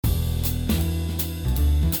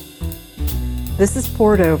This is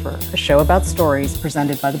Poured Over, a show about stories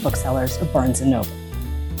presented by the booksellers of Barnes & Noble.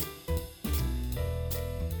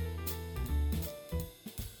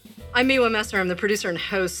 I'm Miwa Messer. I'm the producer and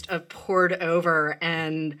host of Poured Over,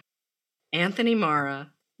 and Anthony Marra,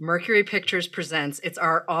 Mercury Pictures presents. It's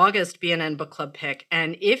our August BNN Book Club pick,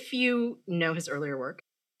 and if you know his earlier work,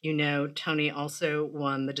 you know Tony also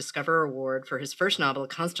won the Discover Award for his first novel, A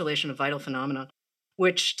Constellation of Vital Phenomena,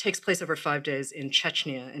 which takes place over 5 days in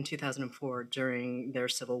Chechnya in 2004 during their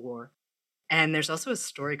civil war. And there's also a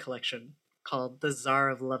story collection called The Tsar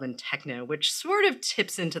of Love and Techno, which sort of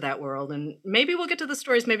tips into that world. And maybe we'll get to the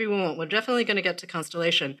stories, maybe we won't. We're definitely going to get to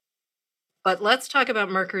Constellation. But let's talk about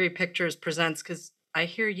Mercury Pictures Presents, because I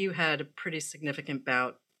hear you had a pretty significant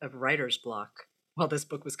bout of writer's block while this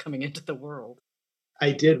book was coming into the world.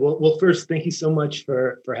 I did. Well, first, thank you so much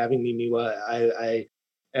for having me, Miwa. I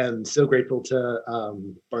am so grateful to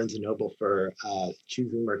Barnes & Noble for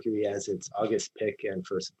choosing Mercury as its August pick and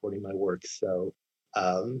for supporting my work so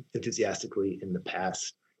enthusiastically in the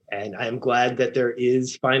past. And I am glad that there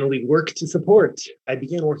is finally work to support. I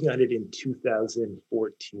began working on it in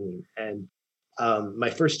 2014. And my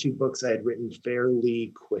first two books I had written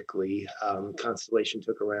fairly quickly. Constellation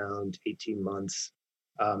took around 18 months.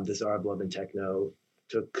 The Tsar of Love and Techno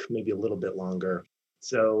took maybe a little bit longer.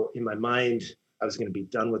 So in my mind, I was going to be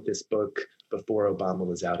done with this book before Obama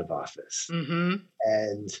was out of office. Mm-hmm.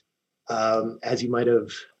 And as you might have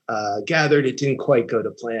gathered, it didn't quite go to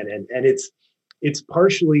plan. And it's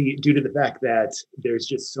partially due to the fact that there's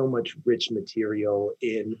just so much rich material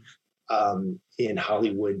in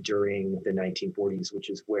Hollywood during the 1940s, which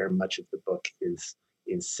is where much of the book is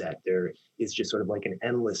set. There is just sort of like an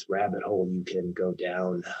endless rabbit hole you can go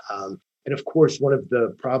down. And of course, one of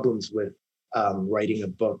the problems with writing a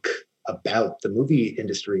book about the movie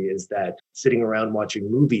industry is that sitting around watching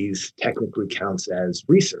movies technically counts as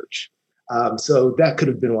research. So that could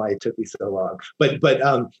have been why it took me so long. But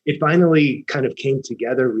it finally kind of came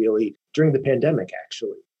together really during the pandemic,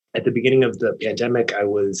 actually. At the beginning of the pandemic, I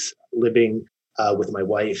was living with my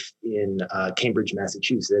wife in Cambridge,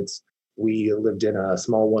 Massachusetts. We lived in a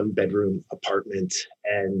small one-bedroom apartment,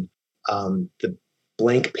 and the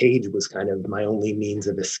blank page was kind of my only means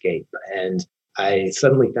of escape. And I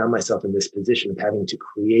suddenly found myself in this position of having to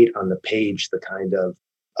create on the page the kind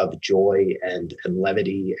of joy and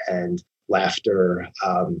levity and laughter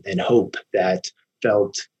and hope that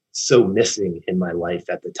felt so missing in my life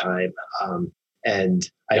at the time. And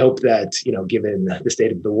I hope that, given the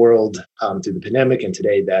state of the world through the pandemic and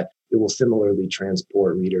today, that it will similarly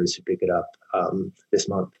transport readers who pick it up this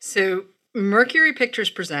month. So Mercury Pictures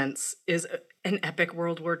Presents is an epic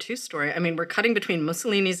World War II story. I mean, we're cutting between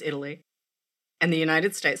Mussolini's Italy and the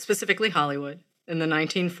United States, specifically Hollywood, in the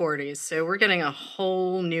 1940s. So we're getting a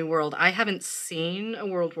whole new world. I haven't seen a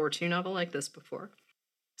World War II novel like this before.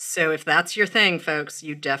 So if that's your thing, folks,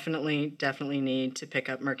 you definitely need to pick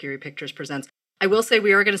up Mercury Pictures Presents. I will say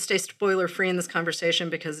we are going to stay spoiler-free in this conversation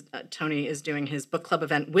because Tony is doing his book club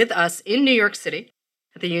event with us in New York City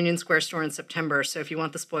at the Union Square store in September. So if you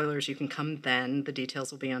want the spoilers, you can come then. The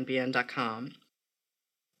details will be on bn.com.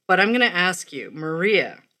 But I'm going to ask you,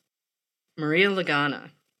 Maria Lagana,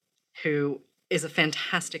 who is a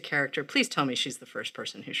fantastic character. Please tell me she's the first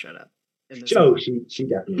person who showed up in this. Oh, she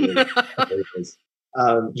definitely is.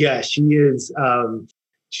 Yeah, she is.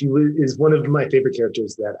 She is one of my favorite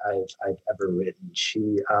characters that I've ever written.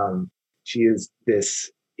 She is this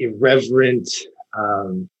irreverent,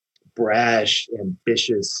 brash,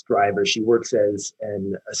 ambitious striver. She works as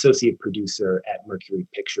an associate producer at Mercury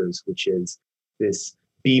Pictures, which is this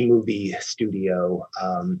B-movie studio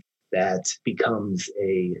that becomes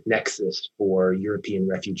a nexus for European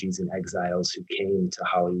refugees and exiles who came to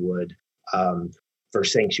Hollywood for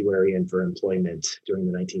sanctuary and for employment during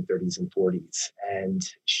the 1930s and 40s. And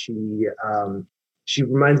she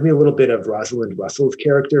reminds me a little bit of Rosalind Russell's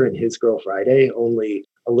character in His Girl Friday, only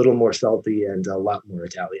a little more salty and a lot more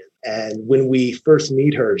Italian. And when we first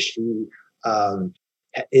meet her, she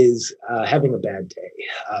is having a bad day.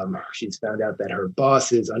 She's found out that her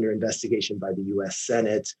boss is under investigation by the U.S.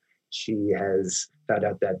 Senate. She has found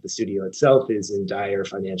out that the studio itself is in dire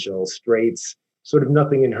financial straits. Sort of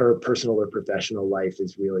nothing in her personal or professional life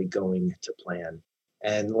is really going to plan.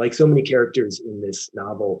 And like so many characters in this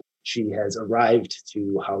novel, she has arrived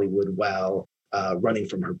to Hollywood while running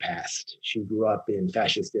from her past. She grew up in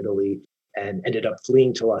fascist Italy and ended up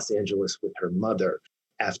fleeing to Los Angeles with her mother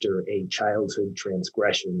after a childhood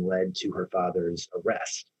transgression led to her father's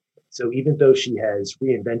arrest. So even though she has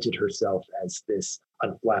reinvented herself as this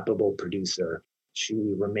unflappable producer, she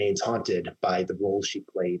remains haunted by the role she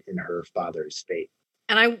played in her father's fate.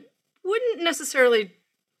 And I wouldn't necessarily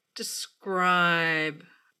describe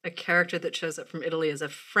a character that shows up from Italy as a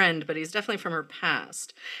friend, but he's definitely from her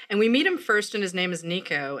past. And we meet him first, and his name is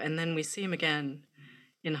Nico, and then we see him again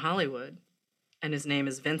in Hollywood, and his name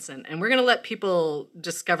is Vincent. And we're going to let people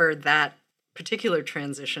discover that particular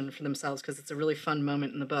transition for themselves because it's a really fun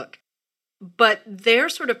moment in the book. But their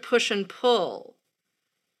sort of push and pull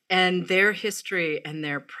and their history and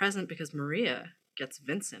their present, because Maria gets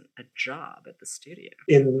Vincent a job at the studio.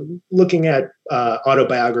 In looking at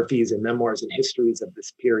autobiographies and memoirs and histories of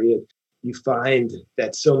this period, you find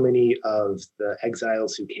that so many of the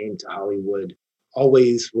exiles who came to Hollywood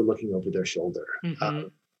always were looking over their shoulder.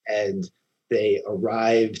 And they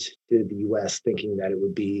arrived to the U.S. thinking that it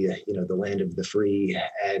would be, the land of the free,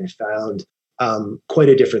 and found quite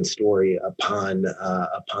a different story upon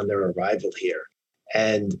their arrival here.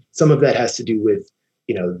 And some of that has to do with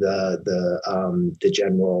the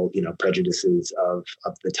general prejudices of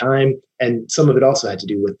the time, and some of it also had to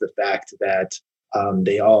do with the fact that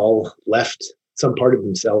they all left some part of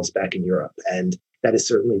themselves back in Europe, and that is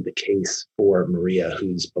certainly the case for Maria,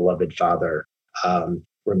 whose beloved father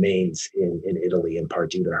remains in Italy in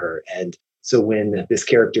part due to her. And so when this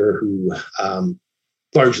character who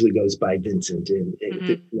largely goes by Vincent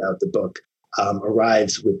throughout the book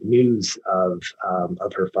arrives with news of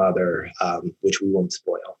her father, which we won't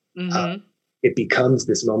spoil. It becomes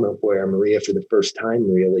this moment where Maria, for the first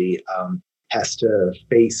time, really has to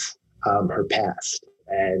face her past,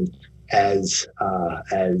 and as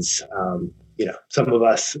some of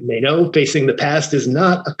us may know, facing the past is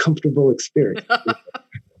not a comfortable experience.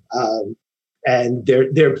 And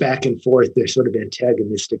their back and forth, their sort of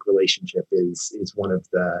antagonistic relationship is one of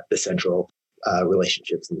the central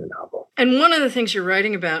relationships in the novel. And one of the things you're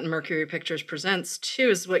writing about in Mercury Pictures Presents, too,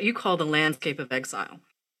 is what you call the landscape of exile.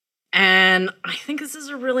 And I think this is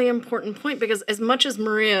a really important point, because as much as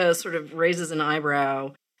Maria sort of raises an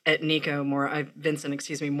eyebrow at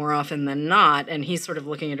Vincent, more often than not, and he's sort of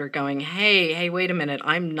looking at her going, hey, wait a minute,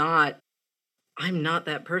 I'm not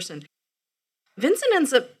that person. Vincent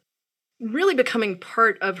ends up really becoming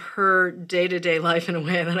part of her day-to-day life in a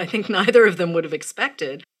way that I think neither of them would have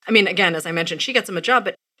expected. I mean, again, as I mentioned, she gets him a job,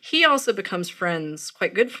 but he also becomes friends,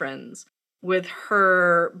 quite good friends, with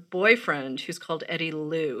her boyfriend, who's called Eddie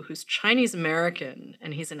Liu, who's Chinese-American,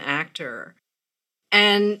 and he's an actor.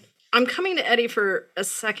 And I'm coming to Eddie for a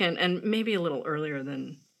second, and maybe a little earlier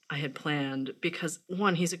than I had planned, because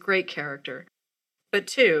one, he's a great character, but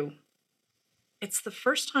two, it's the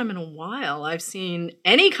first time in a while I've seen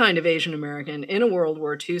any kind of Asian American in a World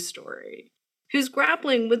War II story who's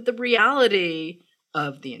grappling with the reality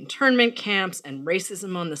of the internment camps and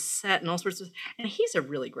racism on the set and all sorts of, and he's a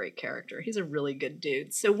really great character. He's a really good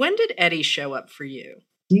dude. So when did Eddie show up for you?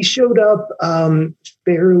 He showed up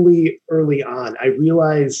fairly early on. I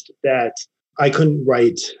realized that I couldn't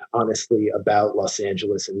write honestly about Los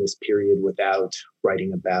Angeles in this period without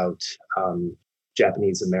writing about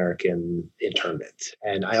Japanese American internment.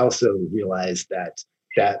 And I also realized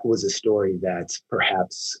that was a story that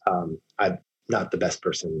perhaps I'm not the best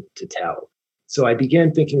person to tell. So I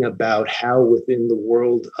began thinking about how within the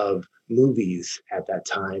world of movies at that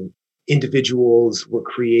time, individuals were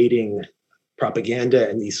creating propaganda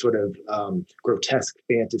and these sort of grotesque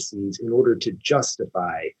fantasies in order to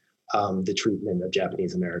justify the treatment of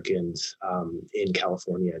Japanese Americans in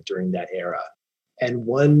California during that era. And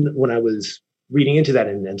when I was reading into that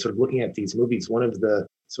and sort of looking at these movies, one of the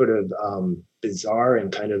sort of bizarre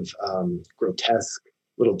and kind of grotesque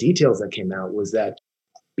little details that came out was that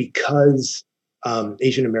because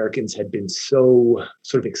Asian Americans had been so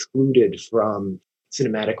sort of excluded from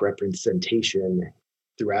cinematic representation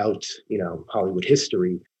throughout, Hollywood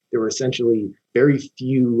history, there were essentially very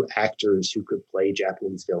few actors who could play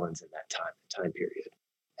Japanese villains in that time period.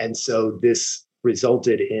 And so this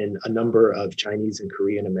resulted in a number of Chinese and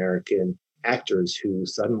Korean American actors who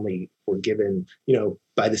suddenly were given,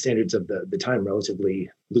 by the standards of the time, relatively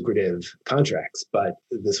lucrative contracts. But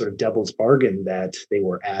the sort of devil's bargain that they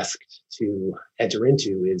were asked to enter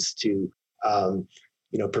into is to,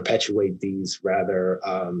 perpetuate these rather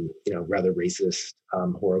racist,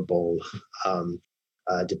 horrible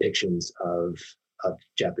depictions of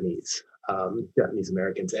Japanese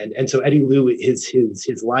Americans. And so Eddie Liu,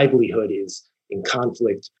 his livelihood is in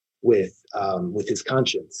conflict with his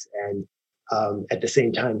conscience. And at the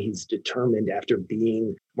same time, he's determined, after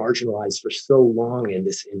being marginalized for so long in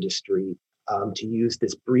this industry, to use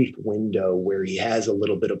this brief window where he has a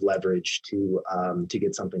little bit of leverage to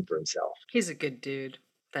get something for himself. He's a good dude,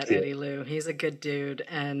 Eddie Liu. He's a good dude,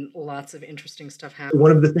 and lots of interesting stuff happens.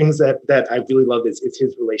 One of the things that I really love is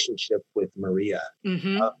his relationship with Maria,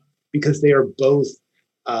 because they are both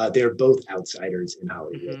they're both outsiders in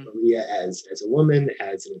Hollywood. Hmm. Maria as a woman,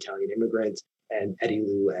 as an Italian immigrant, and Eddie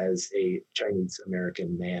Liu as a Chinese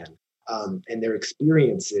American man. And their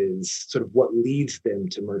experiences, sort of what leads them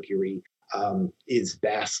to Mercury, is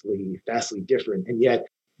vastly different. And yet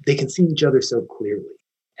they can see each other so clearly.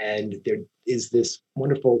 And there is this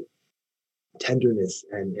wonderful tenderness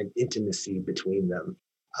and intimacy between them.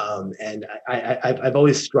 I've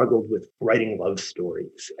always struggled with writing love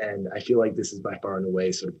stories, and I feel like this is by far and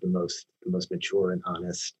away sort of the most mature and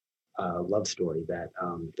honest love story that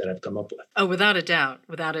I've come up with. Oh, without a doubt,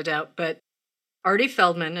 without a doubt. But Artie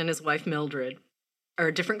Feldman and his wife Mildred are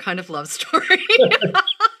a different kind of love story.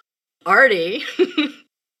 Artie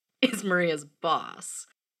is Maria's boss,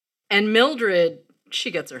 and Mildred, she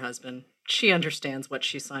gets her husband. She understands what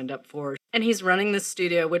she signed up for. And he's running this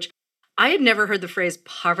studio, which I had never heard the phrase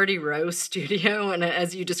Poverty Row Studio. And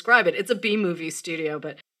as you describe it, it's a B-movie studio,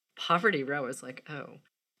 but Poverty Row is like, oh,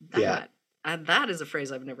 that is a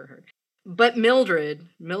phrase I've never heard. But Mildred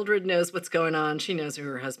knows what's going on. She knows who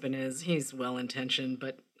her husband is. He's well-intentioned,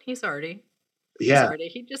 but he's Artie. Yeah. Artie.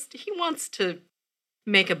 He wants to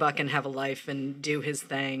make a buck and have a life and do his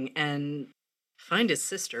thing and find his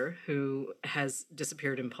sister, who has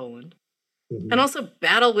disappeared in Poland. And also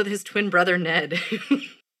battle with his twin brother Ned, who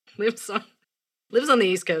lives on the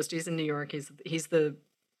East Coast. He's in New York. He's the,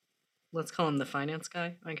 let's call him the finance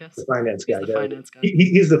guy, I guess. The finance guy. Finance guy.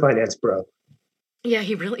 He's the finance bro. Yeah,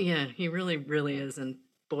 he really is. And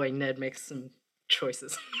boy, Ned makes some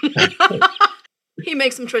choices. He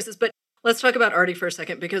makes some choices. But let's talk about Artie for a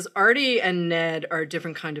second, because Artie and Ned are a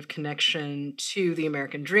different kind of connection to the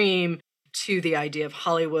American dream, to the idea of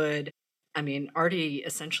Hollywood. I mean, Artie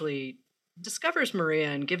essentially discovers Maria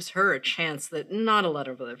and gives her a chance that not a lot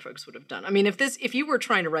of other folks would have done. I mean, if you were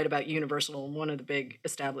trying to write about Universal, one of the big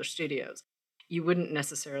established studios, you wouldn't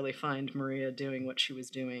necessarily find Maria doing what she was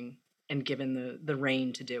doing and given the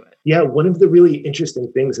reign to do it. Yeah, one of the really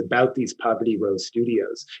interesting things about these Poverty Row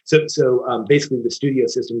studios. So basically, the studio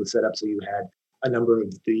system was set up so you had a number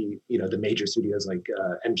of the major studios like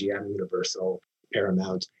MGM, Universal,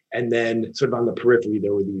 Paramount, and then sort of on the periphery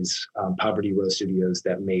there were these Poverty Row studios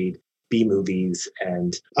that made B movies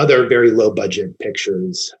and other very low budget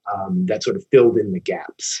pictures that sort of filled in the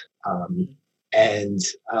gaps. And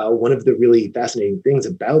one of the really fascinating things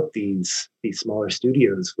about these smaller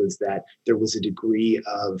studios was that there was a degree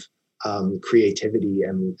of creativity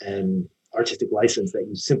and artistic license that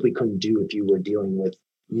you simply couldn't do if you were dealing with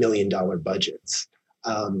 $1 million budgets.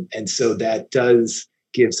 And so that does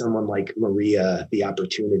give someone like Maria the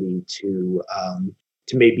opportunity to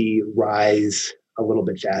maybe rise a little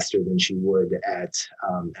bit faster than she would at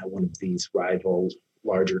one of these rival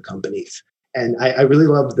larger companies. And I really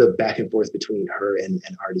love the back and forth between her and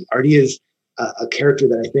Artie. Artie is a character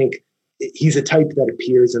that I think he's a type that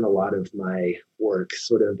appears in a lot of my work,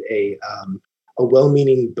 sort of a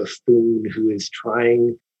well-meaning buffoon who is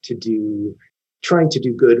trying to do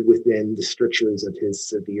good within the strictures of his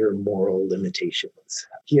severe moral limitations.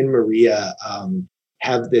 He and Maria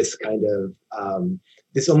have this kind of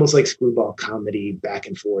this almost like screwball comedy back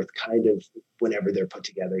and forth kind of whenever they're put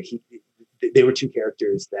together. They were two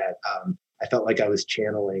characters that I felt like I was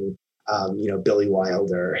channeling, Billy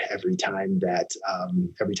Wilder every time that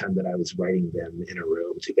I was writing them in a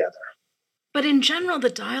room together. But in general, the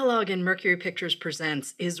dialogue in Mercury Pictures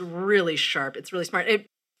Presents is really sharp. It's really smart.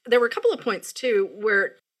 There were a couple of points, too,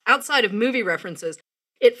 where outside of movie references,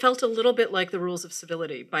 it felt a little bit like The Rules of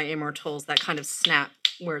Civility by Amor Towles, that kind of snap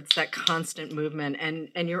where it's that constant movement.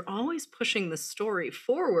 And you're always pushing the story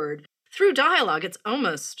forward through dialogue. It's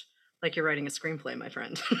almost like you're writing a screenplay, my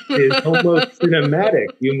friend. It's almost cinematic,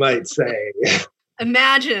 you might say.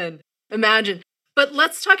 Imagine. But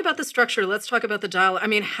let's talk about the structure. Let's talk about the dialogue. I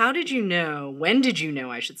mean, when did you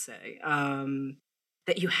know, I should say,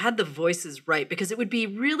 that you had the voices right? Because it would be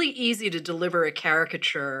really easy to deliver a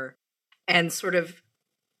caricature and sort of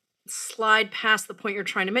slide past the point you're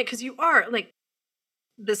trying to make. Because you are, like,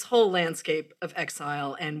 this whole landscape of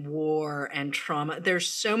exile and war and trauma. There's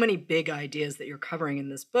so many big ideas that you're covering in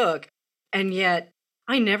this book. And yet,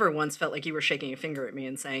 I never once felt like you were shaking a finger at me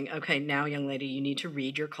and saying, okay, now, young lady, you need to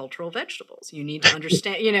read your cultural vegetables. You need to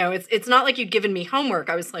understand, it's not like you'd given me homework.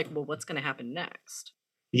 I was like, well, what's going to happen next?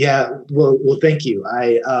 Yeah, well, thank you.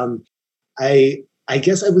 I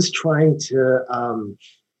guess I was trying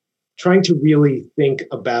to really think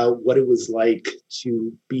about what it was like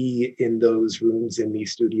to be in those rooms in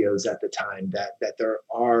these studios at the time, that there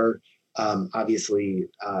are obviously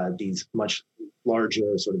these much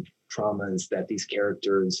larger sort of traumas that these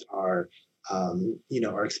characters are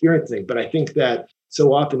experiencing. But I think that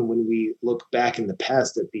so often when we look back in the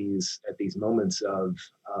past at these moments of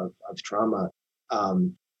trauma,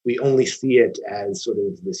 um, we only see it as sort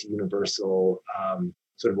of this universal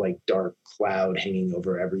sort of like dark cloud hanging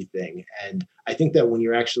over everything. And I think that when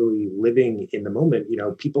you're actually living in the moment,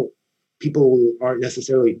 people aren't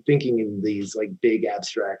necessarily thinking in these like big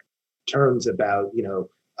abstract terms about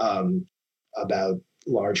um, about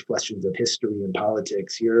large questions of history and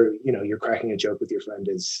politics. You're cracking a joke with your friend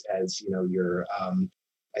as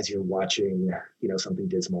you're watching something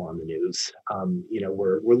dismal on the news.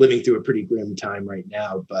 We're living through a pretty grim time right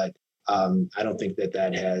now, but I don't think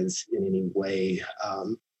that has in any way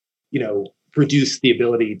reduced the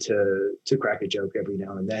ability to crack a joke every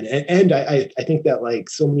now and then. And I think that like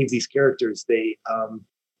so many of these characters, they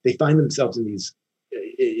find themselves in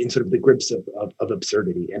sort of the grips of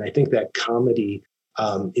absurdity. And I think that comedy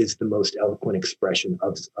is the most eloquent expression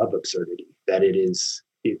of absurdity. That it is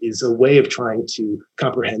a way of trying to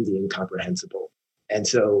comprehend the incomprehensible. And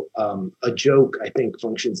so a joke, I think,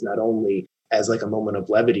 functions not only as like a moment of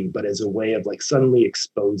levity, but as a way of like suddenly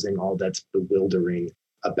exposing all that's bewildering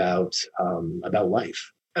about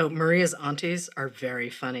life. Oh, Maria's aunties are very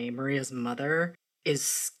funny. Maria's mother is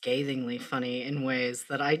scathingly funny in ways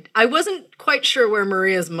that I wasn't quite sure where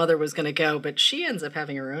Maria's mother was going to go, but she ends up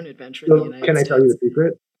having her own adventure in the So United can I States. tell you a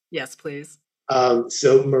secret? Yes, please.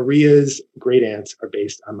 So Maria's great aunts are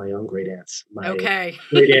based on my own great aunts. My Okay.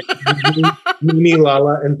 great aunts, Mimi,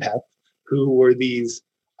 Lala, and Pep, who were these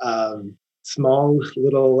small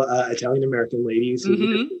little Italian American ladies who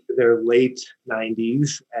lived into their late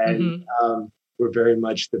 90s and were very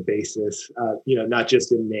much the basis, not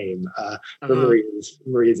just in name, for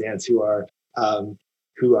Maria's aunts who are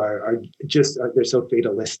just they're so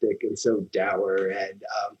fatalistic and so dour and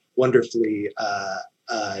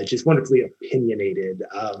just wonderfully opinionated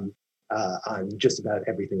on just about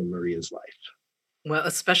everything in Maria's life. Well,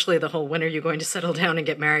 especially the whole, when are you going to settle down and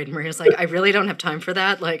get married? Maria's like, I really don't have time for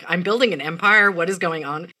that. Like, I'm building an empire. What is going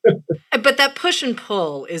on? But that push and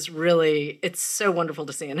pull is really, it's so wonderful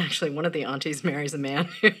to see. And actually, one of the aunties marries a man.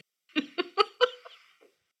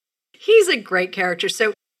 He's a great character.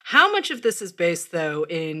 So how much of this is based, though,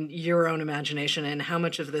 in your own imagination, and how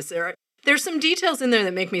much of this, there's some details in there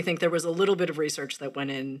that make me think there was a little bit of research that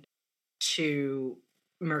went in to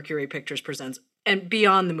Mercury Pictures Presents, and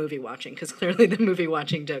beyond the movie watching, because clearly the movie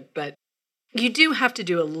watching took, but you do have to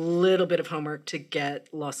do a little bit of homework to get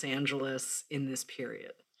Los Angeles in this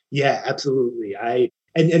period. Yeah, absolutely.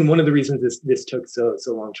 And one of the reasons this took so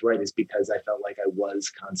long to write is because I felt like I was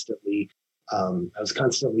constantly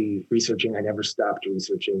researching. I never stopped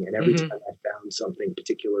researching, and every time I found something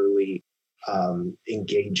particularly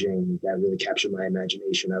engaging that really captured my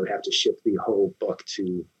imagination, I would have to shift the whole book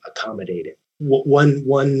to accommodate it. One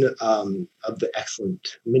of the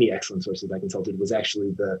many excellent sources I consulted was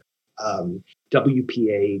actually the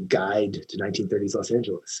WPA Guide to 1930s Los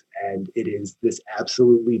Angeles, and it is this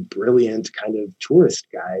absolutely brilliant kind of tourist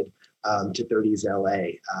guide to 30s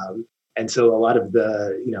LA. And so a lot of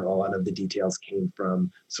the details came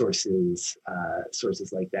from sources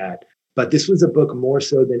like that. But this was a book more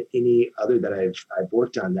so than any other that I've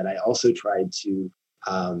worked on that I also tried to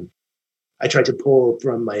pull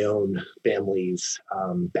from my own family's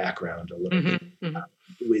background a little bit,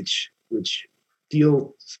 which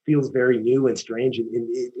feels very new and strange.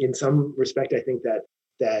 In some respect, I think that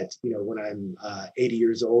when I'm 80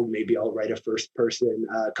 years old, maybe I'll write a first person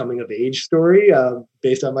coming of age story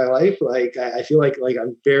based on my life. Like I feel like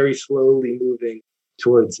I'm very slowly moving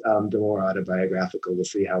towards the more autobiographical. We'll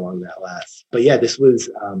see how long that lasts. But yeah, this was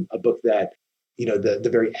a book that the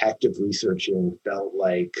very active researching felt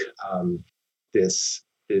like this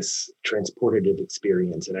transportative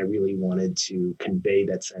experience, and I really wanted to convey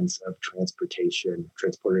that sense of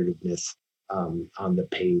transportativeness on the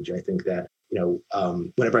page. I think that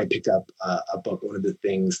whenever I pick up a book, one of the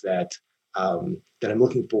things that I'm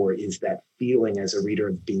looking for is that feeling as a reader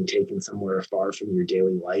of being taken somewhere far from your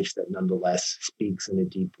daily life that nonetheless speaks in a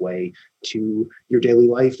deep way to your daily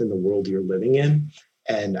life and the world you're living in.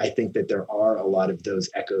 And I think that there are a lot of those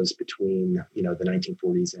echoes between the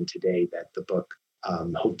 1940s and today that the book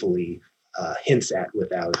hopefully hints at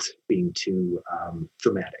without being too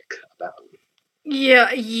dramatic about.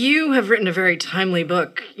 Yeah, you have written a very timely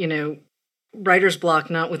book, writer's block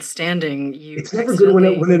notwithstanding. It's never good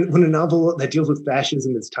when a novel that deals with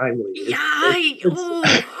fascism is timely.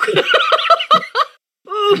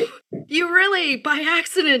 You really, by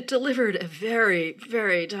accident, delivered a very,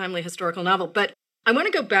 very timely historical novel. But I want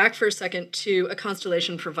to go back for a second to A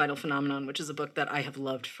Constellation for Vital Phenomenon, which is a book that I have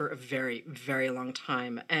loved for a very, very long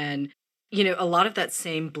time. And, a lot of that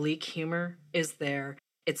same bleak humor is there.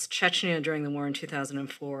 It's Chechnya during the war in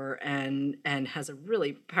 2004, and has a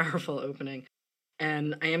really powerful opening.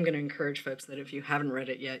 And I am going to encourage folks that if you haven't read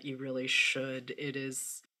it yet, you really should.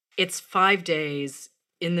 It's 5 days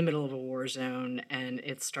in the middle of a war zone, and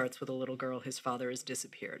it starts with a little girl whose father has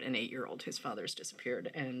disappeared, an 8-year-old whose father has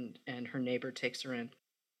disappeared, and her neighbor takes her in,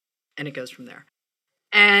 and it goes from there.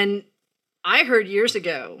 And I heard years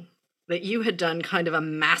ago that you had done kind of a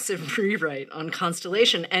massive rewrite on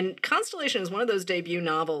Constellation, and Constellation is one of those debut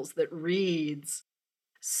novels that reads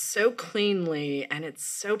so cleanly, and it's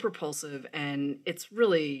so propulsive, and it's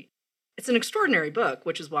an extraordinary book,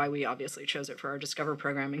 which is why we obviously chose it for our Discover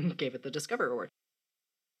program and gave it the Discover Award.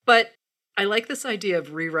 But I like this idea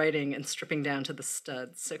of rewriting and stripping down to the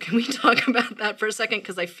studs. So can we talk about that for a second?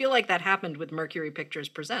 Because I feel like that happened with Mercury Pictures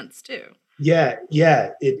Presents too. Yeah,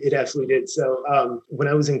 it absolutely did. So when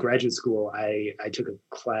I was in graduate school, I took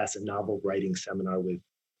a novel writing seminar with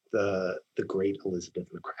the great Elizabeth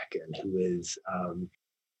McCracken, who is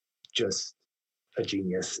just a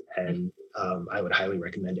genius, and I would highly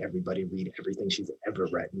recommend everybody read everything she's ever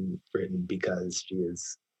written because she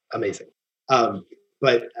is amazing.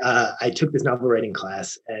 But I took this novel writing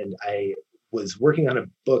class, and I was working on a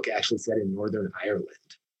book actually set in Northern Ireland.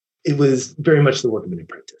 It was very much the work of an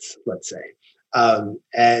apprentice, let's say.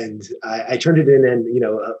 And I turned it in, and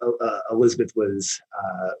Elizabeth was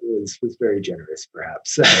very generous,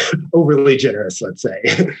 perhaps overly generous, let's say,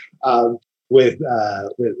 with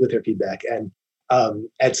her feedback. And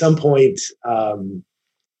at some point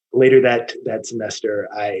later that semester,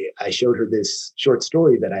 I showed her this short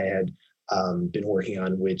story that I had been working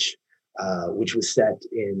on, which was set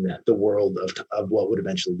in the world of what would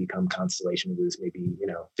eventually become Constellation. It was maybe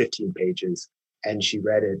 15 pages, and she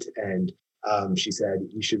read it, and she said,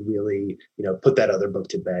 "You should really put that other book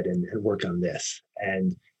to bed and work on this."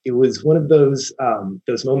 And it was one of those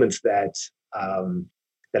moments that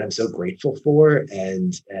I'm so grateful for,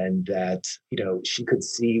 and that she could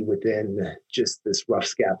see within just this rough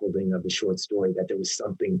scaffolding of the short story that there was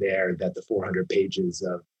something there that the 400 pages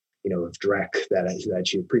of Drek that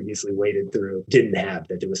she had previously waded through didn't have.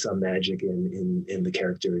 That there was some magic in the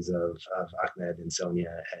characters of Ahmed and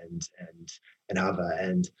Sonia and Ava,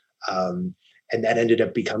 and that ended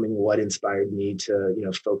up becoming what inspired me to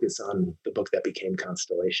focus on the book that became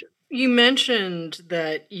Constellation. You mentioned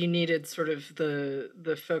that you needed sort of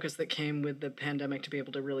the focus that came with the pandemic to be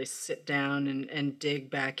able to really sit down and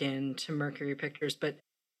dig back into Mercury Pictures, but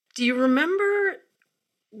do you remember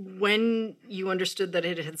when you understood that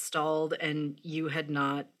it had stalled and you had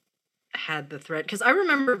not had the thread? Because I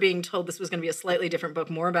remember being told this was going to be a slightly different book,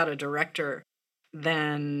 more about a director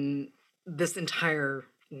than this entire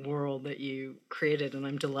world that you created, and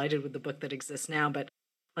I'm delighted with the book that exists now. But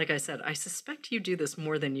like I said, I suspect you do this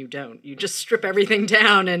more than you don't. You just strip everything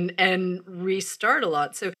down and restart a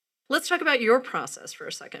lot. So let's talk about your process for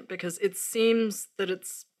a second, because it seems that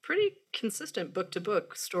it's pretty consistent book to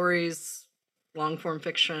book, stories, long form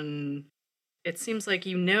fiction. It seems like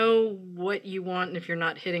you know what you want, and if you're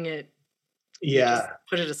not hitting it, you just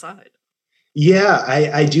put it aside. Yeah,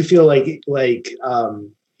 I do feel like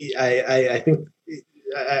I think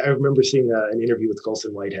I remember seeing an interview with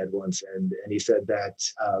Colson Whitehead once, and he said that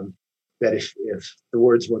that if the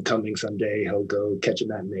words weren't coming someday, he'll go catch a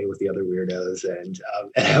matinee with the other weirdos. And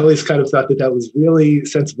I always kind of thought that was really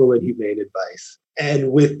sensible and humane advice.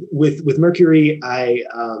 And with Mercury, I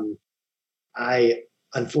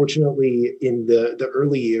unfortunately, in the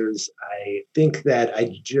early years, I think that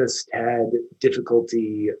I just had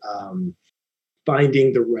difficulty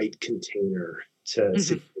finding the right container to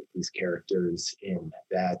sit these characters in.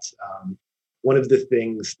 That one of the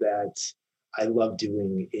things that I love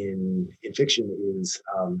doing in fiction is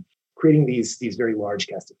creating these very large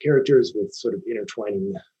cast of characters with sort of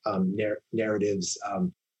intertwining narratives.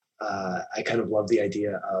 I kind of love the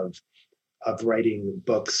idea of writing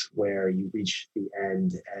books where you reach the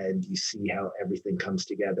end and you see how everything comes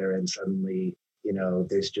together, and suddenly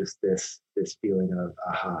there's just this feeling of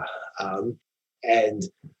aha.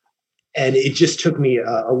 And it just took me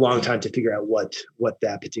a long time to figure out what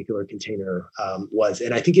that particular container was.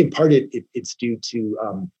 And I think in part it's due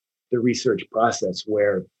to the research process,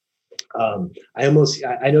 where I know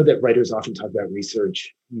that writers often talk about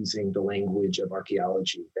research using the language of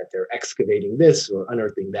archaeology, that they're excavating this or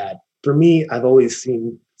unearthing that. For me, I've always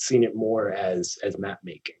seen it more as map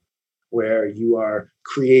making, where you are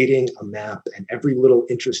creating a map, and every little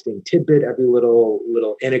interesting tidbit, every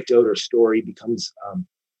little anecdote or story becomes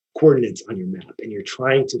coordinates on your map, and you're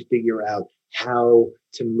trying to figure out how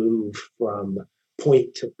to move from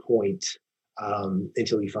point to point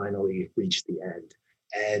until you finally reach the end.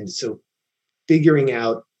 And so figuring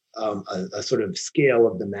out a sort of scale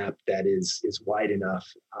of the map that is wide enough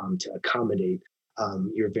to accommodate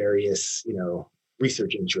your various,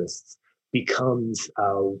 research interests becomes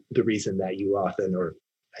the reason that you often, or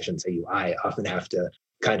I shouldn't say you, I often have to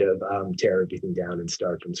kind of tear everything down and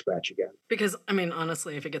start from scratch again. Because, I mean,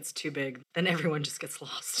 honestly, if it gets too big, then everyone just gets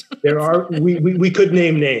lost. There are, we could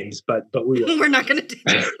name names, but we we're not going to do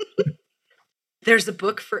that. There's a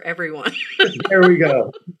book for everyone. There we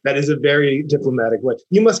go. That is a very diplomatic way.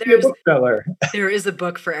 You must be a bookseller. There is a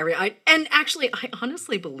book for and actually, I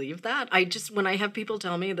honestly believe that. When I have people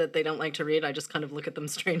tell me that they don't like to read, I just kind of look at them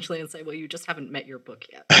strangely and say, well, you just haven't met your book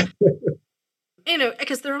yet.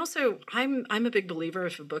 Because they're also, I'm a big believer,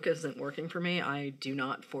 if a book isn't working for me, I do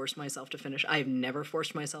not force myself to finish. I've never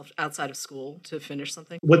forced myself outside of school to finish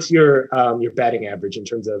something. What's your batting average in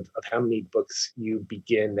terms of how many books you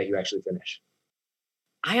begin that you actually finish?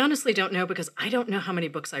 I honestly don't know, because I don't know how many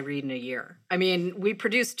books I read in a year. I mean, we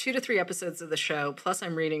produce 2 to 3 episodes of the show, plus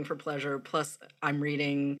I'm reading for pleasure, plus I'm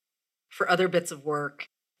reading for other bits of work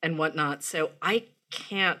and whatnot. So I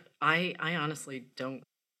honestly don't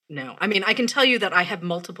know. I mean, I can tell you that I have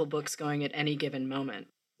multiple books going at any given moment.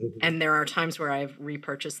 Mm-hmm. And there are times where I've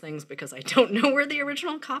repurchased things because I don't know where the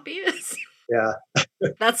original copy is. Yeah.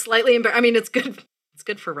 That's slightly I mean, it's good. It's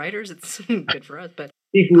good for writers. It's good for us, but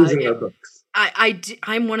keep losing our books.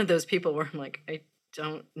 I'm one of those people where I'm like, I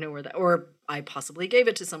don't know where that, or I possibly gave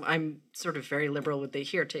it to someone. I'm sort of very liberal with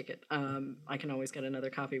here, take it. I can always get another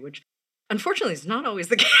copy, which unfortunately is not always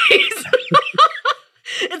the case.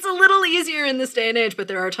 It's a little easier in this day and age, but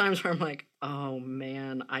there are times where I'm like, oh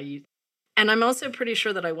man, and I'm also pretty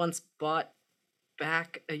sure that I once bought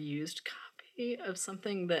back a used copy of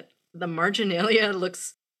something that the marginalia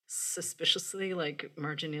looks suspiciously like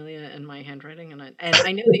marginalia in my handwriting, and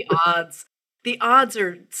I know the odds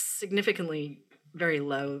are significantly very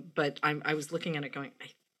low, but I was looking at it going, I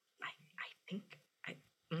think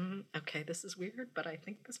okay, this is weird, but I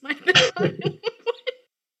think this might be.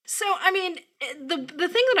 So, I mean, the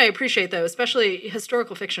thing that I appreciate, though, especially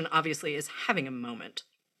historical fiction, obviously, is having a moment.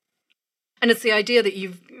 And it's the idea that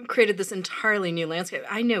you've created this entirely new landscape.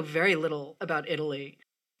 I know very little about Italy.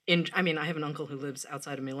 I have an uncle who lives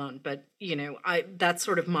outside of Milan, but, that's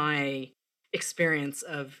sort of my experience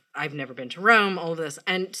of, I've never been to Rome, all of this.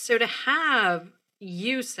 And so to have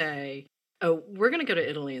you say, oh, we're going to go to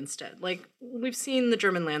Italy instead. Like, we've seen the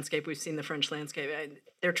German landscape, we've seen the French landscape.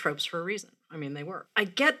 They're tropes for a reason. I mean, they were. I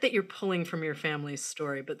get that you're pulling from your family's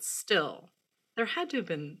story, but still, there had to have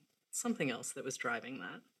been something else that was driving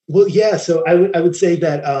that. Well, yeah. So I would say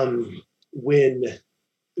that when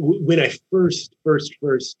I first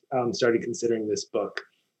started considering this book,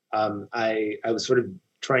 I was sort of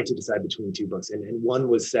trying to decide between 2 books, and one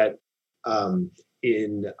was set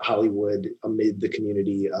in Hollywood amid the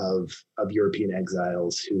community of European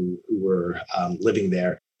exiles who were living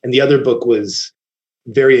there, and the other book was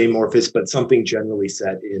very amorphous, but something generally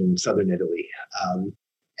set in southern Italy.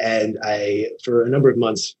 And I, for a number of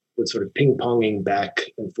months, was sort of ping-ponging back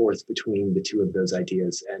and forth between the 2 of those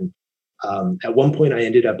ideas. And at one point, I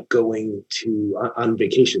ended up going on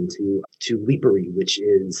vacation to Lipari, which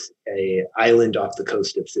is an island off the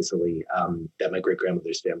coast of Sicily that my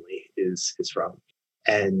great-grandmother's family is from.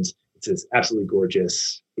 And it's this absolutely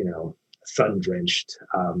gorgeous, sun-drenched,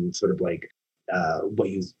 sort of like what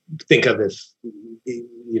you think of if,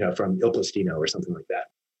 from Il Postino or something like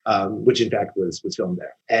that, which in fact was filmed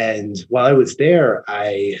there. And while I was there,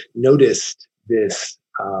 I noticed this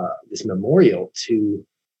memorial to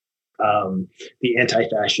the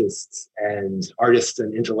anti-fascists and artists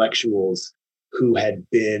and intellectuals who had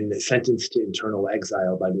been sentenced to internal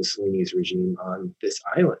exile by Mussolini's regime on this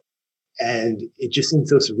island. And it just seemed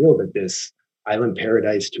so surreal that this island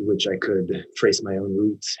paradise to which I could trace my own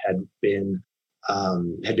roots had been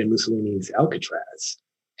Mussolini's Alcatraz.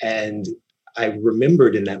 And I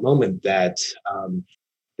remembered in that moment that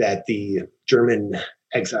the German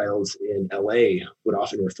exiles in LA would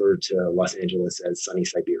often refer to Los Angeles as sunny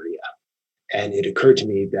Siberia. And it occurred to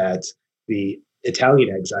me that the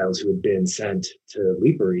Italian exiles who had been sent to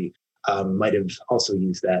Lipari might have also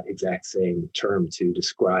used that exact same term to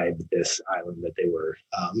describe this island that they were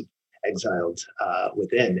exiled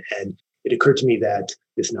within. And it occurred to me that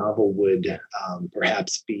this novel would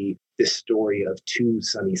perhaps be this story of 2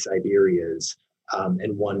 sunny Siberias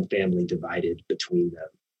and one family divided between them.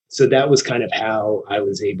 So that was kind of how I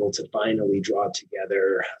was able to finally draw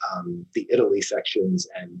together the Italy sections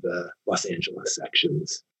and the Los Angeles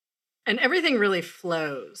sections. And everything really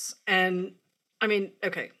flows. And I mean,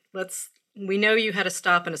 okay, we know you had a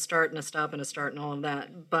stop and a start and a stop and a start and all of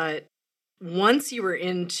that, but once you were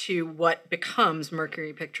into what becomes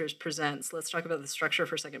Mercury Pictures Presents, let's talk about the structure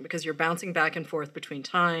for a second, because you're bouncing back and forth between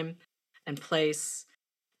time and place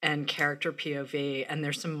and character POV, and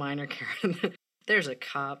there's some minor character. There's a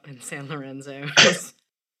cop in San Lorenzo who's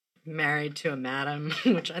married to a madam,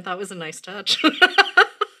 which I thought was a nice touch.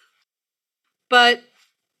 But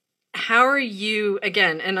how are you,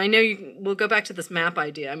 again, and I know we'll go back to this map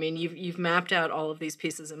idea. I mean, you've mapped out all of these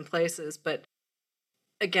pieces and places, but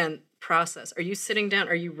again, process. Are you sitting down,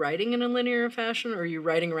 are you writing in a linear fashion, or are you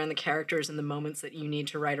writing around the characters and the moments that you need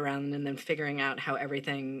to write around and then figuring out how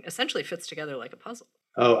everything essentially fits together like a puzzle?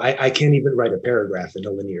 Oh, I can't even write a paragraph in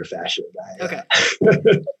a linear fashion. Okay.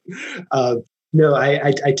 No,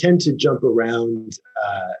 I tend to jump around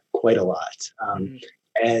quite a lot.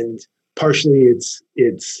 And partially it's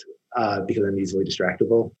because I'm easily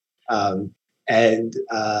distractible. And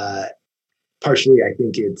partially I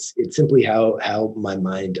think it's simply how my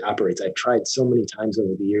mind operates. I've tried so many times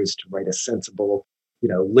over the years to write a sensible,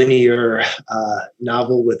 linear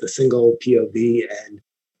novel with a single POV, and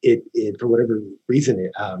it for whatever reason,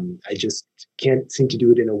 I just can't seem to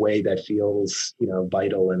do it in a way that feels,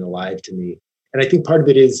 vital and alive to me. And I think part of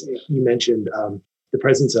it is, you mentioned the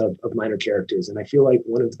presence of minor characters. And I feel like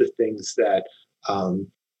one of the things that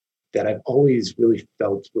I've always really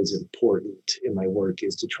felt was important in my work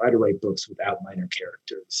is to try to write books without minor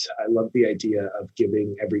characters. I love the idea of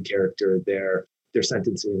giving every character their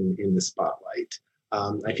sentence in the spotlight.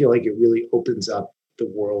 I feel like it really opens up the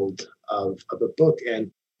world of a book,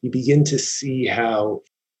 and you begin to see how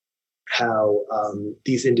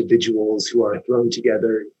these individuals who are thrown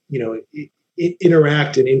together,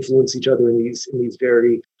 interact and influence each other in these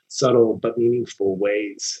very subtle but meaningful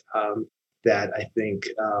ways. That I think,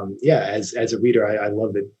 as a reader, I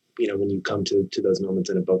love it. When you come to those moments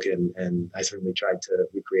in a book, and I certainly tried to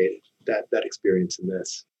recreate that experience in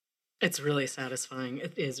this. It's really satisfying.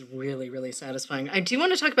 It is really, really satisfying. I do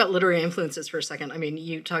want to talk about literary influences for a second. I mean,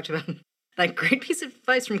 you talked about that great piece of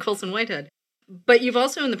advice from Colson Whitehead, but you've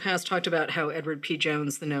also in the past talked about how Edward P.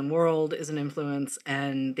 Jones' The Known World is an influence,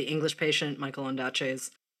 and The English Patient, Michael Ondaatje's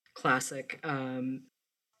classic.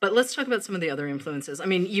 But let's talk about some of the other influences. I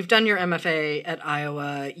mean, you've done your MFA at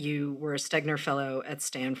Iowa. You were a Stegner Fellow at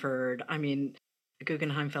Stanford. I mean, the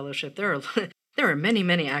Guggenheim Fellowship. There are many,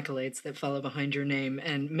 many accolades that follow behind your name,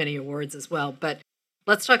 and many awards as well. But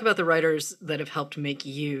let's talk about the writers that have helped make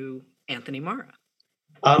you Anthony Marra.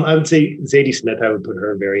 I would say Zadie Smith. I would put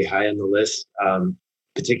her very high on the list,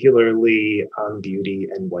 particularly on Beauty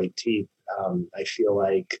and White Teeth. I feel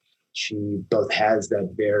like she both has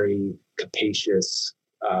that very capacious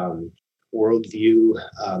worldview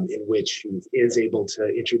in which she is able to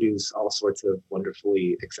introduce all sorts of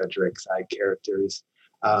wonderfully eccentric side characters.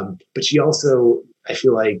 But she also, I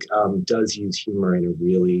feel like, does use humor in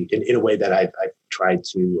a way that I've tried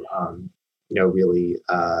to, really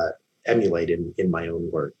emulate in my own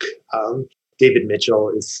work. David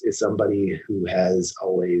Mitchell is somebody who has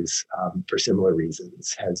always, for similar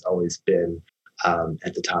reasons, has always been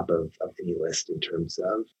at the top of any list in terms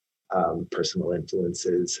of personal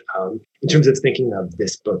influences. In terms of thinking of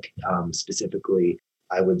this book specifically,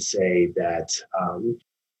 I would say that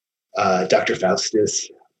Dr. Faustus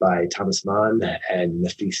by Thomas Mann and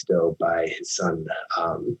Mephisto by his son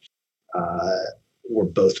were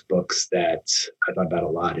both books that I thought about a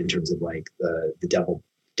lot in terms of like the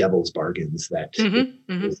devil's bargains that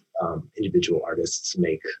individual artists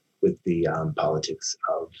make with the politics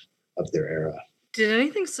of their era. Did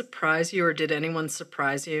anything surprise you, or did anyone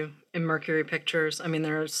surprise you in Mercury Pictures? I mean,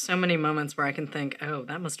 there are so many moments where I can think, oh,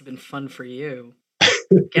 that must have been fun for you,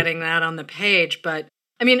 getting that on the page. But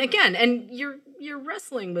I mean, again, and you're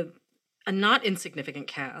wrestling with a not insignificant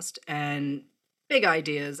cast and big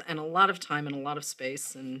ideas and a lot of time and a lot of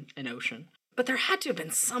space and an ocean. But there had to have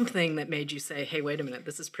been something that made you say, hey, wait a minute,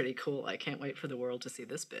 this is pretty cool. I can't wait for the world to see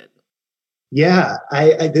this bit. Yeah,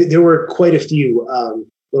 there were quite a few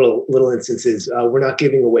little instances. We're not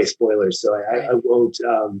giving away spoilers, so I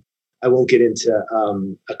won't get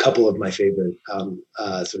into a couple of my favorite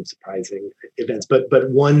sort of surprising events. But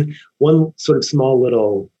one sort of small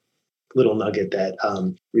little nugget that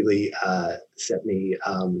really set me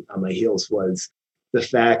on my heels was the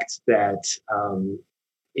fact that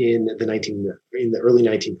in the early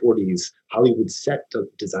 1940s, Hollywood set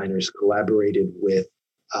designers collaborated with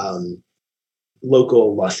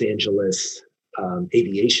local Los Angeles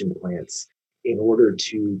aviation plants in order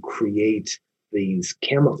to create these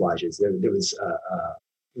camouflages. There was a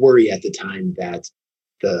worry at the time that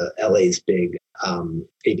the LA's big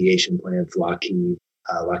aviation plants, Lockheed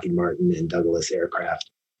Martin and Douglas Aircraft,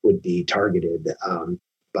 would be targeted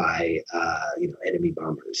by enemy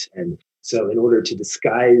bombers. And So in order to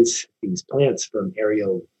disguise these plants from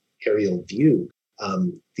aerial view,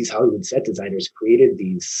 these Hollywood set designers created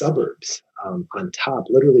these suburbs on top,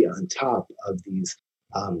 literally on top of these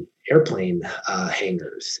airplane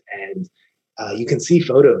hangars. And you can see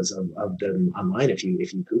photos of them online if you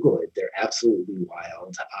Google it. They're absolutely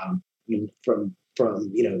wild.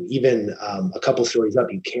 From even a couple stories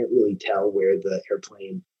up, you can't really tell where the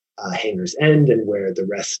airplane hangars end and where the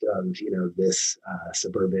rest of this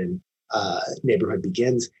suburban neighborhood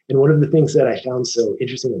begins. And one of the things that I found so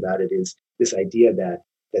interesting about it is this idea that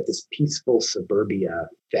this peaceful suburbia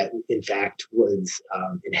that in fact was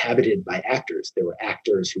inhabited by actors. There were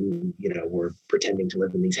actors who were pretending to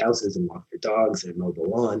live in these houses and walk their dogs and mow the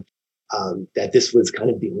lawn. That this was kind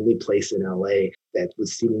of the only place in LA that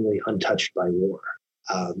was seemingly untouched by war.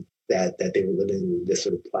 That they were living this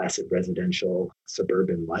sort of placid residential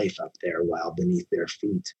suburban life up there, while beneath their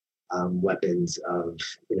feet, weapons of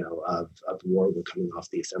war were coming off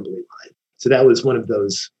the assembly line. So that was one of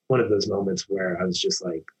those moments where I was just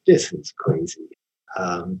like, this is crazy.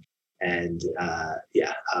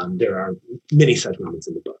 There are many such moments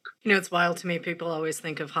in the book. It's wild to me. People always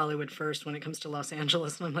think of Hollywood first when it comes to Los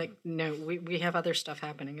Angeles. And I'm like, no, we have other stuff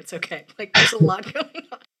happening. It's okay. Like, there's a lot going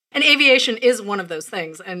on. And aviation is one of those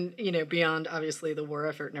things. And, beyond obviously the war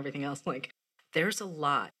effort and everything else, like, there's a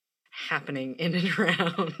lot happening in and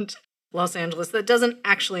around Los Angeles that doesn't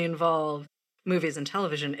actually involve movies and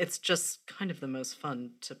television. It's just kind of the most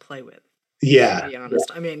fun to play with. Yeah. To be honest.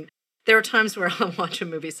 Yeah. I mean, there are times where I'll watch a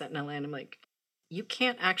movie set in LA and I'm like, you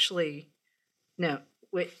can't actually, no,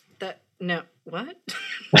 wait, no, what?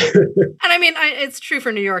 And I mean, it's true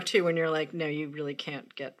for New York too, when you're like, no, you really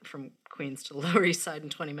can't get from Queens to Lower East Side in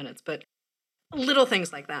 20 minutes, but little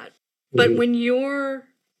things like that. But when you're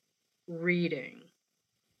reading,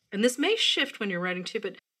 and this may shift when you're writing too,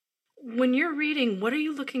 but when you're reading, what are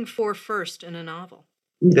you looking for first in a novel?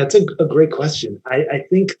 That's a great question. I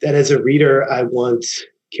think that as a reader, I want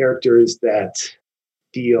characters that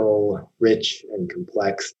feel rich and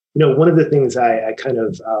complex. One of the things I kind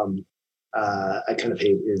of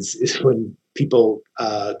hate is when people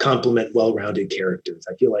compliment well-rounded characters.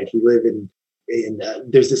 I feel like we live in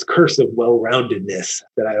there's this curse of well-roundedness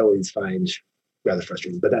that I always find rather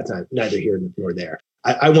frustrating, but that's neither here nor there.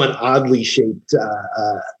 I want oddly shaped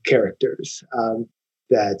characters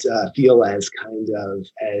that feel as kind of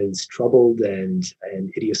as troubled and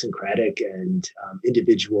idiosyncratic and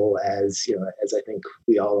individual as I think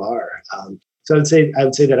we all are. So I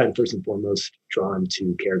would say that I'm first and foremost drawn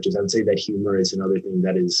to characters. I would say that humor is another thing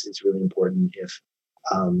that is really important.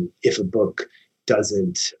 If a book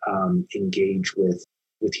doesn't engage with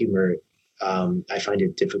humor, I find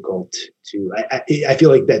it difficult to. I feel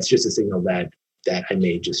like that's just a signal that I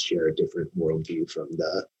may just share a different worldview from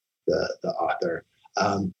the author.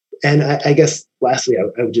 And I guess lastly,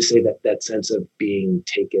 I would just say that sense of being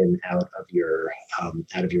taken out of your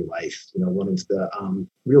life. One of the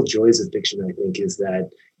real joys of fiction, I think, is that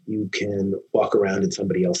you can walk around in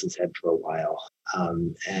somebody else's head for a while,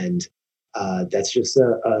 and that's just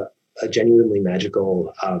a genuinely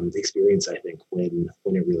magical experience. I think when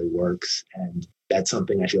it really works, and that's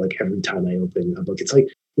something I feel like every time I open a book, it's like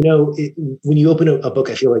when you open a book,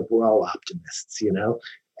 I feel like we're all optimists.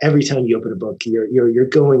 Every time you open a book, you're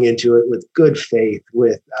going into it with good faith,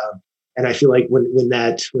 and I feel like when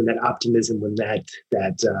that optimism, when that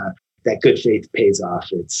good faith pays off,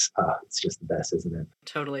 it's just the best, isn't it?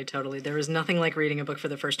 Totally. There is nothing like reading a book for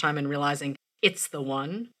the first time and realizing it's the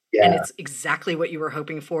one, yeah. And it's exactly what you were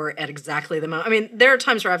hoping for at exactly the moment. I mean, there are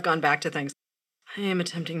times where I've gone back to things. I am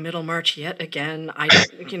attempting Middlemarch yet again.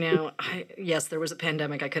 Yes, there was a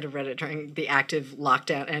pandemic. I could have read it during the active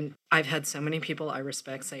lockdown. And I've had so many people I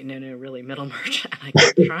respect say, no, really, Middlemarch. And I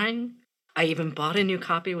kept trying. I even bought a new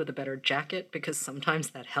copy with a better jacket because sometimes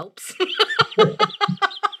that helps.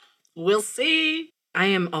 We'll see. I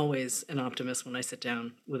am always an optimist when I sit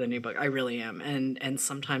down with a new book. I really am. And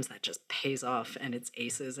sometimes that just pays off and it's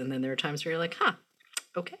aces. And then there are times where you're like,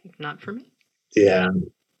 okay, not for me. Yeah.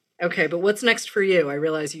 Okay, but what's next for you? I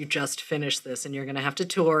realize you just finished this and you're going to have to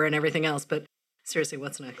tour and everything else, but seriously,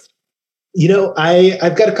 what's next?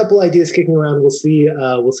 I've got a couple ideas kicking around. We'll see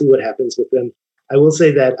what happens with them. I will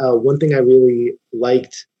say that one thing I really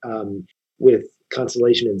liked with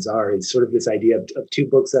Constellation and Czar is sort of this idea of two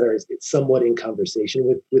books that are somewhat in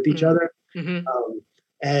conversation with each other. Mm-hmm.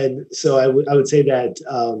 And so I would say that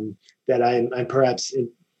I'm perhaps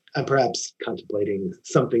contemplating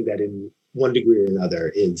something that in one degree or another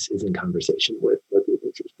is in conversation with what the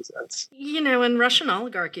Pictures presents. And Russian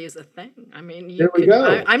oligarchy is a thing. I mean, there we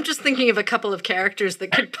go. I'm just thinking of a couple of characters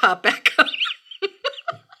that could pop back up.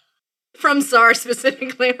 from Czar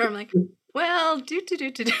specifically, where I'm like, well,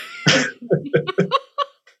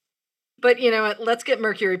 But you know what? Let's get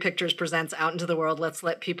Mercury Pictures Presents out into the world. Let's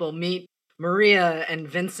let people meet Maria and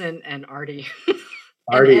Vincent and Artie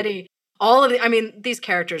and Eddie. All of these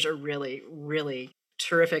characters are really, really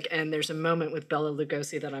terrific. And there's a moment with Bela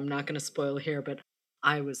Lugosi that I'm not going to spoil here, but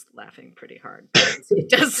I was laughing pretty hard. He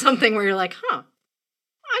does something where you're like, huh,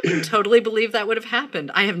 I can totally believe that would have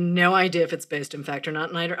happened. I have no idea if it's based in fact or not.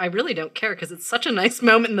 And I really don't care because it's such a nice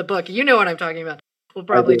moment in the book. You know what I'm talking about. We'll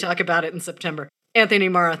probably talk about it in September. Anthony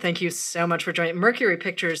Marra, thank you so much for joining. Mercury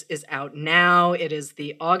Pictures is out now. It is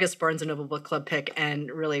the August Barnes & Noble Book Club pick,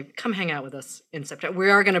 and really, come hang out with us in September. We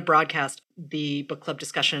are going to broadcast the book club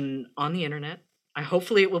discussion on the internet.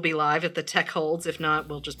 Hopefully it will be live if the tech holds. If not,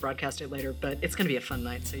 we'll just broadcast it later. But it's going to be a fun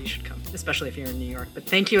night, so you should come, especially if you're in New York. But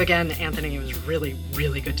thank you again, Anthony. It was really,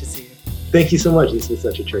 really good to see you. Thank you so much. This was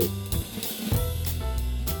such a treat.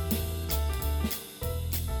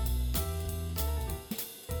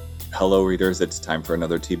 Hello, readers. It's time for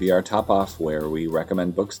another TBR Top Off, where we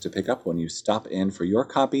recommend books to pick up when you stop in for your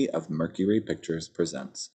copy of Mercury Pictures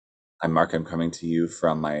Presents. I'm Mark. I'm coming to you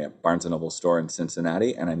from my Barnes & Noble store in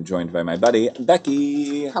Cincinnati, and I'm joined by my buddy,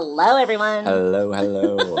 Becky. Hello, everyone.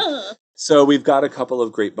 Hello. So we've got a couple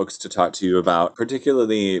of great books to talk to you about,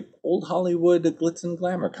 particularly old Hollywood glitz and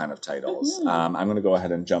glamour kind of titles. Mm-hmm. I'm going to go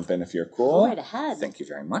ahead and jump in if you're cool. Go right ahead. Thank you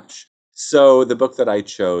very much. So the book that I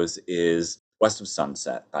chose is West of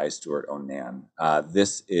Sunset by Stewart O'Nan.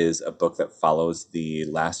 This is a book that follows the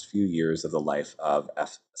last few years of the life of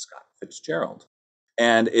F. Scott Fitzgerald.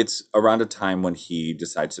 And it's around a time when he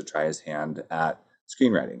decides to try his hand at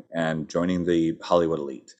screenwriting and joining the Hollywood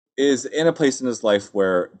elite. Is in a place in his life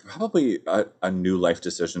where probably a new life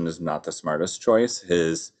decision is not the smartest choice.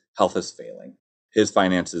 His health is failing. His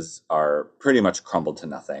finances are pretty much crumbled to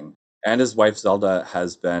nothing. And his wife Zelda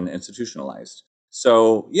has been institutionalized.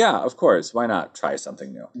 So, yeah, of course, why not try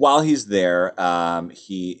something new? While he's there,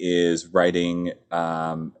 he is writing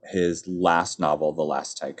his last novel, The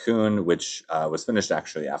Last Tycoon, which was finished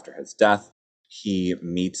actually after his death. He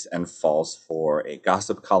meets and falls for a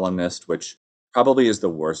gossip columnist, which probably is the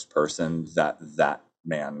worst person that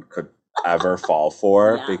man could ever fall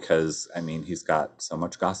for, because, he's got so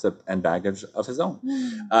much gossip and baggage of his own.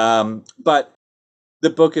 But the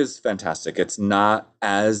book is fantastic. It's not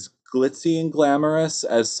as glitzy and glamorous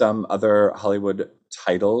as some other Hollywood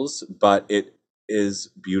titles, but it is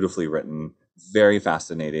beautifully written, very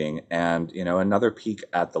fascinating, and, another peek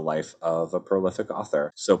at the life of a prolific author.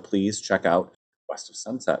 So please check out West of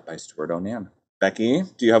Sunset by Stewart O'Nan. Becky,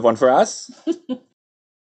 do you have one for us?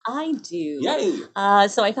 I do. Yay!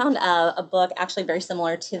 So I found a book actually very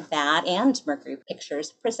similar to that and Mercury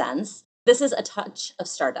Pictures Presents. This is A Touch of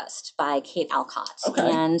Stardust by Kate Alcott. Okay.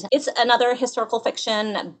 And it's another historical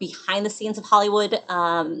fiction behind the scenes of Hollywood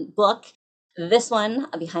book. This one,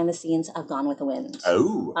 behind the scenes of Gone with the Wind.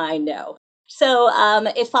 Oh. I know. So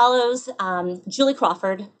it follows Julie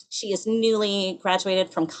Crawford. She is newly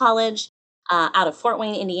graduated from college out of Fort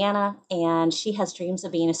Wayne, Indiana, and she has dreams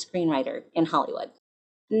of being a screenwriter in Hollywood.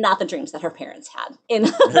 Not the dreams that her parents had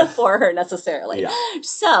for her necessarily. Yeah.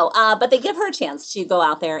 So, but they give her a chance to go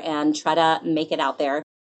out there and try to make it out there.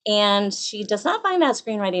 And she does not find that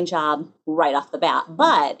screenwriting job right off the bat,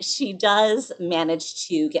 but she does manage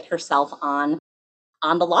to get herself on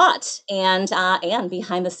the lot and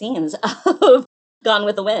behind the scenes of Gone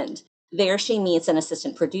with the Wind. There she meets an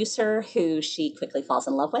assistant producer who she quickly falls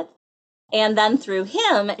in love with. And then through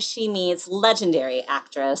him, she meets legendary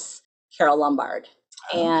actress Carole Lombard.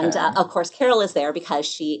 And, of course, Carole is there because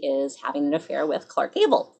she is having an affair with Clark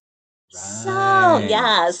Gable.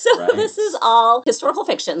 Right. So this is all historical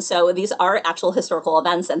fiction. So these are actual historical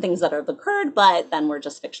events and things that have occurred, but then we're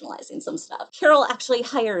just fictionalizing some stuff. Carole actually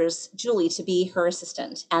hires Julie to be her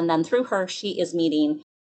assistant. And then through her, she is meeting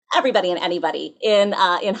everybody and anybody in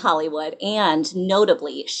Hollywood. And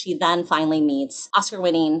notably, she then finally meets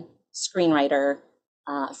Oscar-winning screenwriter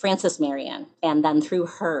Frances Marion. And then through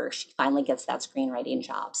her, she finally gets that screenwriting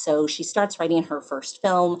job. So she starts writing her first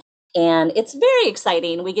film. And it's very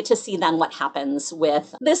exciting. We get to see then what happens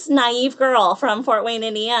with this naive girl from Fort Wayne,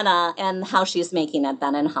 Indiana, and how she's making it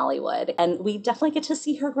then in Hollywood. And we definitely get to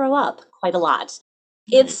see her grow up quite a lot.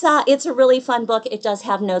 Nice. It's a really fun book. It does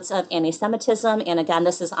have notes of anti-Semitism. And again,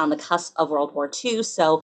 this is on the cusp of World War II.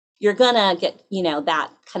 So you're going to get,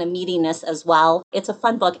 that kind of meatiness as well. It's a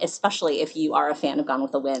fun book, especially if you are a fan of Gone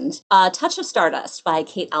with the Wind. Touch of Stardust by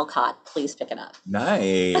Kate Alcott. Please pick it up.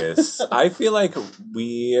 Nice. I feel like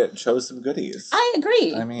we chose some goodies. I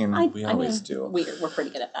agree. We always do. We're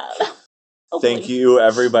pretty good at that. Hopefully. Thank you,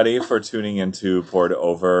 everybody, for tuning into Poured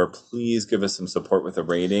Over. Please give us some support with a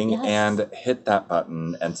rating and hit that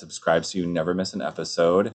button and subscribe so you never miss an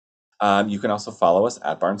episode. You can also follow us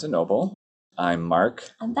at Barnes & Noble. I'm Mark.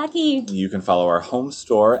 I'm Becky. You can follow our home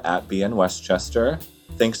store at BN Westchester.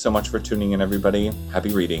 Thanks so much for tuning in, everybody.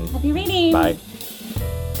 Happy reading. Happy reading. Bye.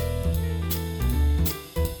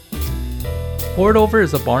 Poured Over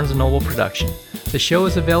is a Barnes & Noble production. The show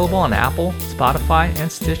is available on Apple, Spotify,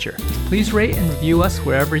 and Stitcher. Please rate and review us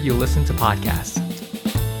wherever you listen to podcasts.